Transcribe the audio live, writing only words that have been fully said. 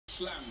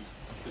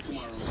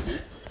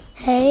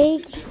Hey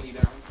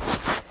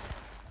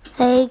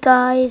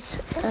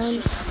guys,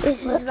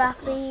 This is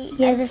Raffy.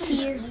 Yeah,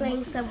 He is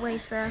playing Subway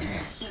Surf.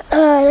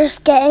 let's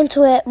get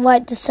into it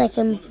right this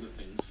second.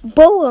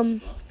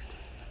 Boom!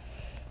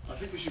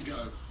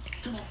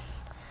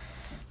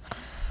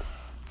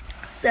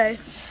 So,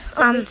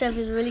 Subway Surf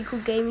is a really cool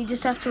game. You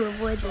just have to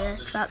avoid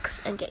the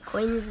trucks and get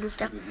coins and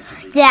stuff.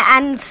 Yeah,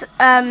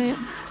 and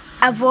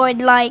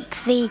avoid like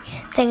the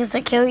things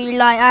that kill you.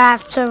 Like I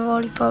have to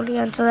roly-poly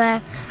onto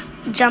there,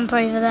 jump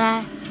over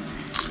there.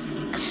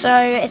 So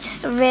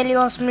it's a really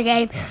awesome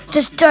game.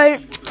 Just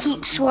don't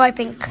keep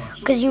swiping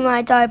because you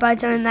might die by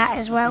doing that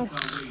as well.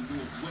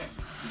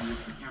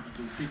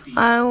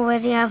 I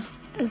already have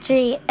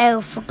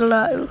GL for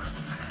Glow.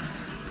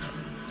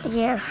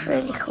 Yeah, it's a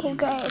really cool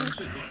game.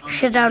 You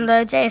should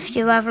download it if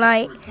you have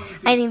like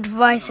any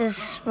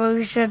devices. Well,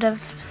 you should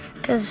have,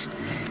 because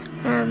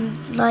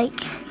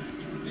like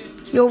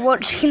you're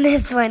watching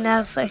this right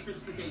now. So,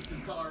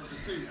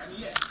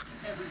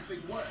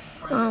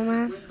 oh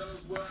man.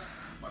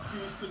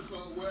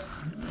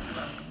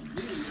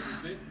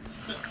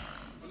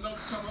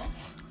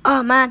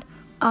 Oh man.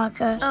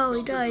 Okay. Oh,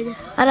 he died.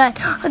 I died.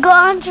 I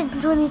got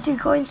 122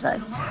 coins though.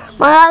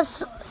 My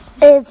house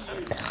is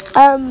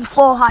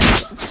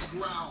 400.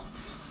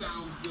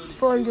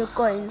 400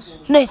 coins.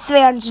 No,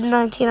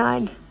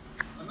 399.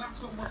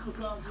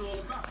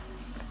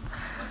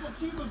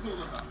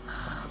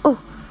 Oh.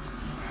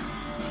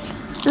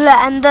 Look,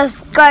 and the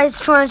guy's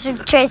trying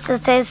to chase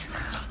us is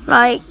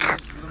like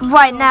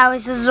right now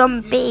is a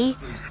zombie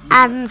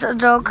and a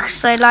dog,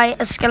 so like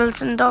a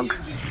skeleton dog.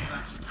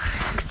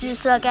 Because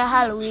it's like a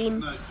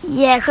Halloween.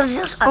 Yeah, because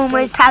it's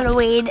almost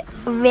Halloween.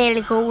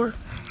 Really cool.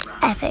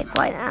 Epic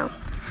right now.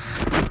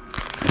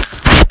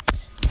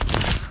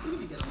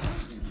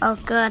 Oh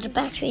god, a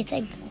battery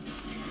thing.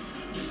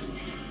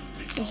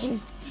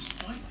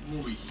 Despite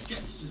Rory's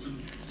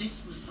skepticism,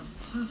 this was the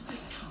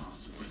perfect car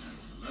to win over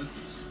the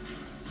locals.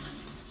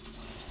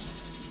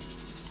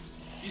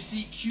 You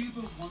see,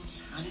 Cuba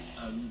once had its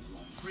own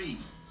Grand Prix.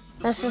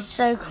 This is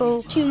so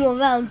cool. 2 more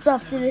rounds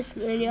after this,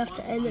 and then you have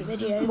to end the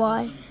video.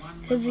 Why?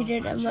 Because we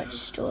don't have much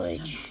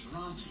storage.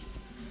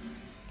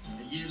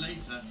 A year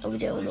later, And we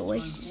don't want to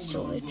waste the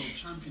world storage.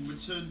 champion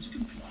returned to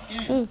compete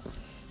again.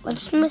 I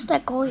just missed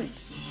that coin.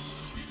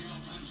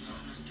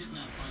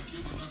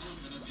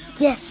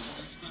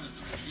 Yes.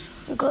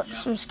 I got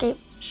some escape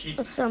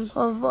with some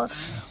hoverboards.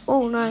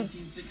 Oh no.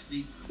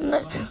 1960, No.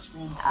 the last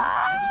Grand Prix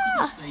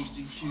ever to be staged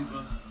in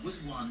Cuba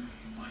was won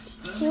by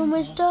Sterling He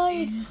almost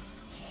died.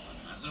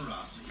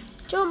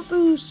 Maserati. Jump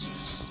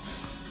boosts.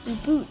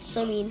 Boots,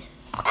 I mean.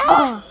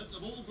 Oh.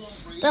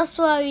 That's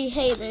why we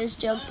hate those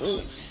jump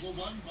boots.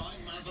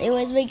 They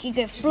always make you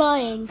go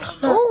flying.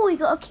 Oh, we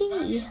got a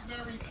key.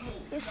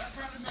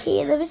 Key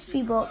in the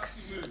mystery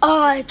box.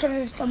 Oh, I could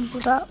have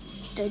jumbled up.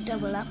 Don't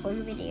double up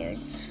on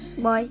videos.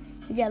 Why?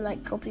 You get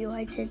like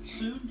copyrighted.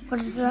 What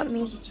does that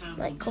mean?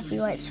 Like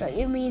copyright strike.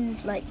 It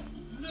means like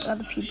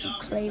other people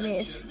claim it.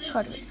 It's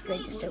hard to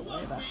explain. Just don't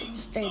worry about it.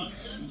 Just don't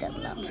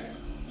double up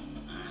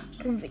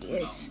on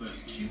videos.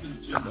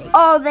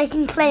 Oh, they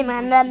can claim it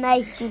and then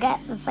they can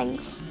get the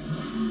things.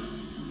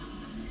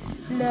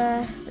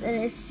 No, then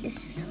it's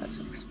just hard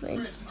to explain.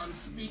 Chris, I'm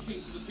speaking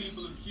to the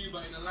people of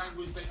Cuba in a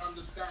language they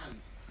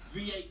understand.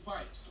 V8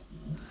 pipes.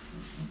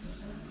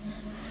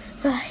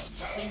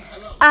 Right.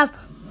 I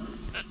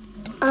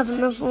have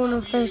another one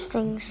of those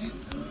things.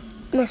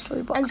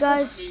 Mystery boxes. And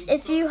guys,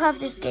 if you have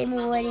this game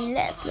already,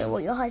 let us know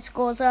what your high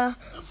scores are.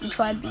 We'll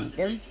try and beat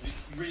them.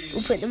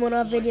 We'll put them on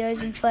our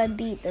videos and try and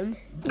beat them.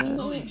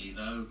 Annoyingly,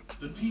 though,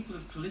 the people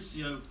of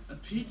Coliseo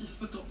appear to have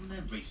forgotten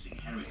their racing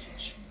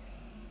heritage.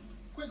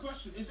 Quick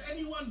question, is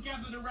anyone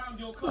gathered around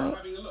your car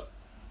having a look?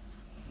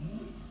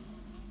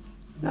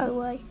 No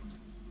way.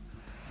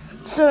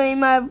 Sorry,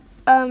 my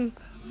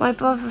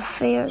brother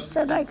Theo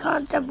said I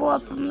can't double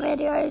up on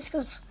videos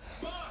because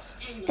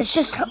it's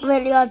just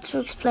really hard to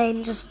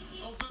explain. Just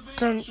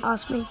don't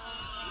ask me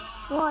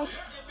why.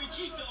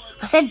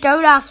 I said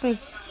don't ask me.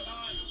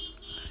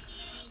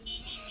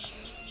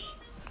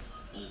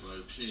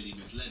 Although clearly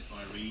misled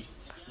by Reed,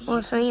 the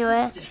What's locals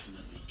anywhere? were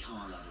definitely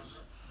car lovers.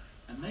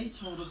 And they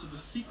told us of a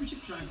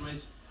secretive drag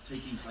race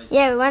taking place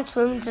Yeah, we went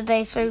swimming today,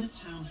 in so a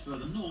town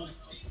further north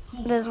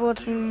called there's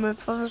water in my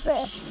brother's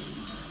there.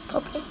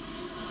 Probably.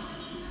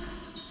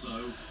 So,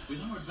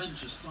 with our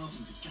adventure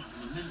starting to gather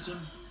momentum,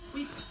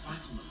 we got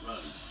back on the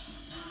road.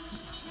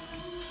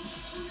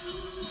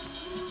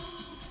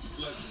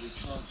 Bloke that we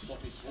can't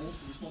stop his horse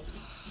and we spotted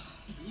him.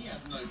 He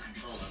has no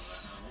control over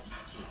that animal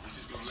at all. He's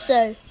just got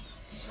So,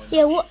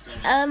 yeah, what?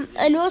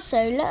 And also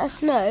let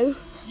us know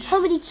how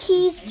many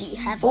keys do you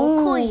have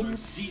or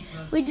coins.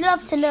 We'd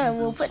love to know.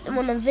 We'll put them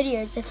on the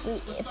videos if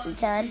we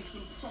can.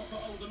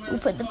 We'll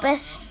put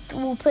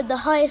the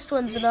highest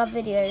ones in our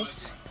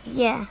videos.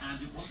 Yeah.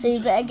 So you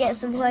better get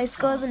some high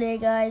scores on here,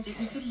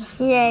 guys.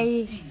 Yeah.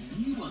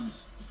 New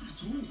ones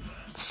at all.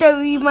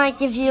 So we might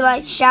give you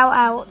like shout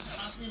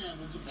outs.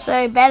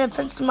 So better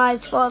put some high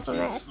scores on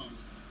it.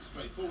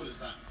 straightforward as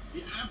that.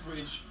 The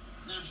average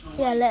national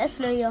Yeah, let us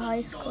know your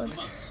high scores.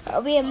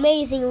 That'll be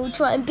amazing. We'll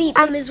try and beat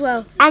them as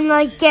well. And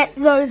I get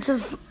loads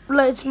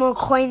more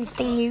coins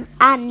than you,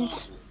 and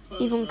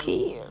even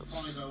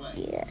keys.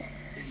 Yeah.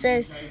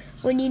 So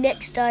when you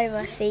next die,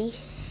 Raffy,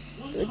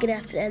 we're gonna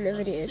have to end the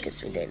video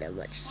because we don't have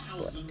much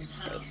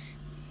space.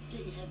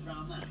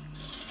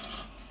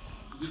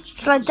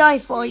 Shall I die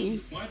for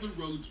you?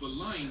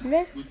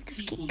 No,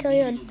 just keep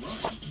going on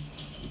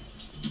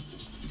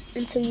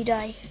until you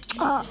die.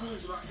 Oh.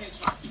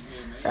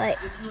 Right.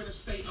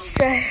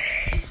 So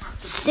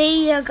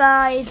See you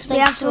guys. We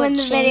have to end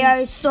the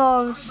video.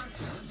 Soz.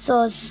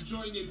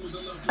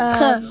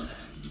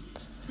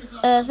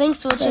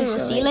 Thanks for watching. We'll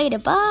see you later.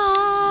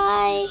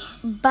 Bye.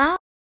 Bye.